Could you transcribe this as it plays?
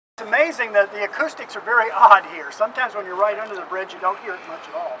It's amazing that the acoustics are very odd here. Sometimes when you're right under the bridge, you don't hear it much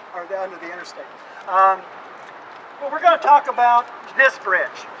at all, or under the interstate. Well, we're going to talk about this bridge.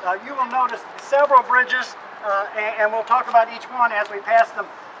 You will notice several bridges, and we'll talk about each one as we pass them.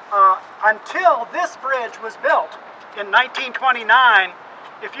 Until this bridge was built in 1929,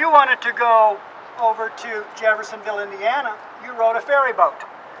 if you wanted to go over to Jeffersonville, Indiana, you rode a ferry boat.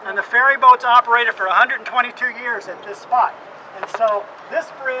 And the ferry boats operated for 122 years at this spot. And so this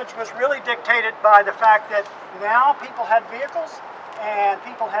bridge was really dictated by the fact that now people had vehicles and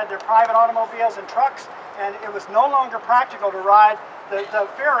people had their private automobiles and trucks, and it was no longer practical to ride the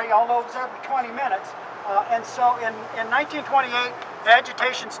ferry, although it was every 20 minutes. And so in 1928,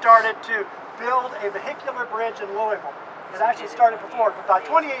 agitation started to build a vehicular bridge in Louisville. It actually started before, but by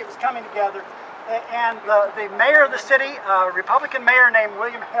 28 it was coming together. And the mayor of the city, a Republican mayor named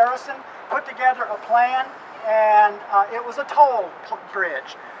William Harrison, put together a plan, and it was a toll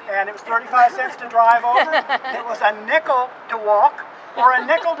bridge. And it was 35 cents to drive over. It was a nickel to walk, or a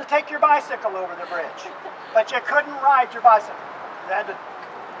nickel to take your bicycle over the bridge. But you couldn't ride your bicycle. You had to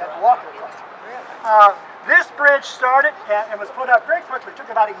walk across it. This bridge started and was put up very quickly. It took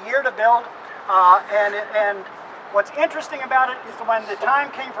about a year to build. And what's interesting about it is when the time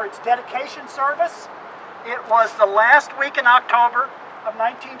came for its dedication service, it was the last week in October of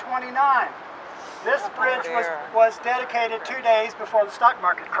 1929. This bridge was dedicated 2 days before the stock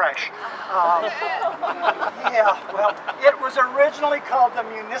market crash. Yeah, well, it was originally called the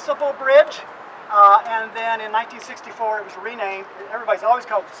Municipal Bridge, and then in 1964 it was renamed. Everybody's always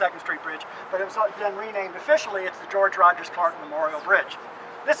called it the 2nd Street Bridge, but it was then renamed officially. It's the George Rogers Clark Memorial Bridge.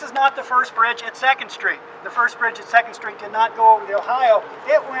 This is not the first bridge at 2nd Street. The first bridge at 2nd Street did not go over the Ohio.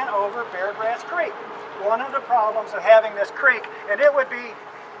 It went over Beargrass Creek. One of the problems of having this creek, and it would be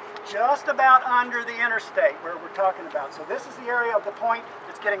just about under the interstate where we're talking about. So this is the area of the point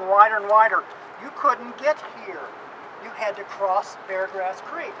that's getting wider and wider. You couldn't get here. You had to cross Beargrass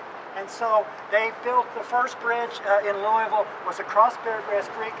Creek. And so they built the first bridge in Louisville, was across Beargrass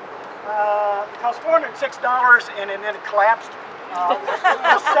Creek. It cost $406 and then it collapsed.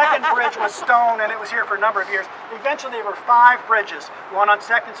 The second bridge was stone, and it was here for a number of years. Eventually there were 5 bridges, one on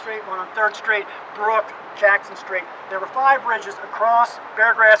 2nd Street, one on 3rd Street, Brook, Jackson Street. There were 5 bridges across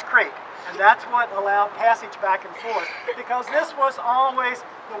Beargrass Creek, and that's what allowed passage back and forth, because this was always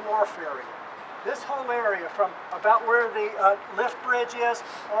the wharf area. This whole area from about where the lift bridge is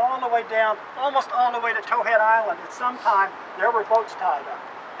all the way down, almost all the way to Towhead Island, at some time there were boats tied up.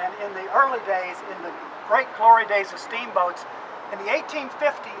 And in the early days, in the great glory days of steamboats, in the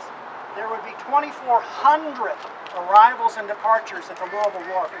 1850s, there would be 2,400 arrivals and departures at the Louisville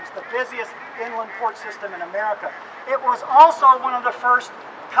Wharf. It was the busiest inland port system in America. It was also one of the first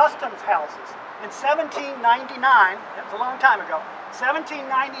customs houses. In 1799, that was a long time ago,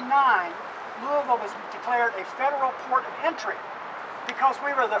 1799, Louisville was declared a federal port of entry because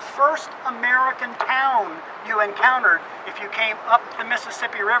we were the first American town you encountered if you came up the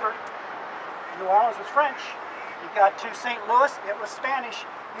Mississippi River. New Orleans was French. You got to St. Louis, it was Spanish.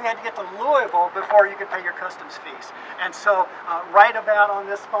 You had to get to Louisville before you could pay your customs fees. And so right about on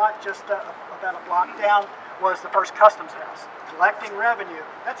this spot, just about a block down, was the first customs house, collecting revenue.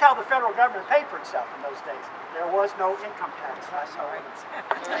 That's how the federal government paid for itself in those days. There was no income tax.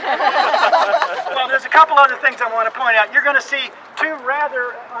 Well, there's a couple other things I want to point out. You're going to see 2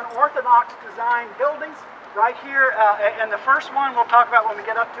 rather unorthodox design buildings right here. And the first one we'll talk about when we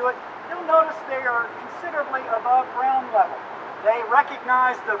get up to it. You'll notice they are considerably above ground level. They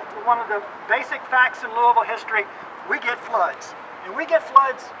recognize one of the basic facts in Louisville history. We get floods, and we get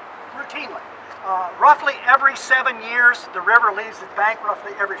floods routinely. Roughly every 7 years, the river leaves its bank.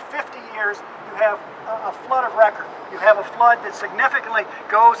 Roughly every 50 years, you have a flood of record. You have a flood that significantly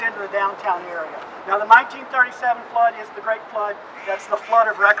goes into the downtown area. Now, the 1937 flood is the Great Flood. That's the flood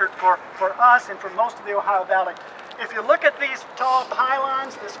of record for us and for most of the Ohio Valley. If you look at these tall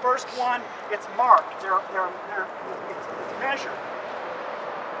pylons, this first one, it's marked. It's measured.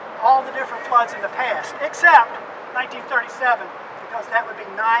 All the different floods in the past, except 1937, because that would be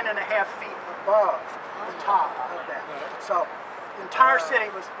 9.5 feet above the top of that. So the entire city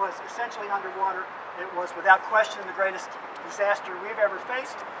was essentially underwater. It was without question the greatest disaster we've ever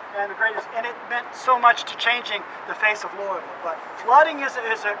faced, and it meant so much to changing the face of Louisville. But flooding is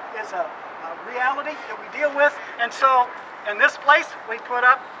a reality that we deal with, and so in this place we put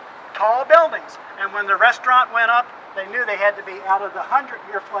up tall buildings, and when the restaurant went up, they knew they had to be out of the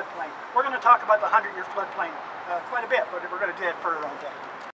 100-year floodplain. We're going to talk about the 100-year floodplain quite a bit, but we're going to do it further on down.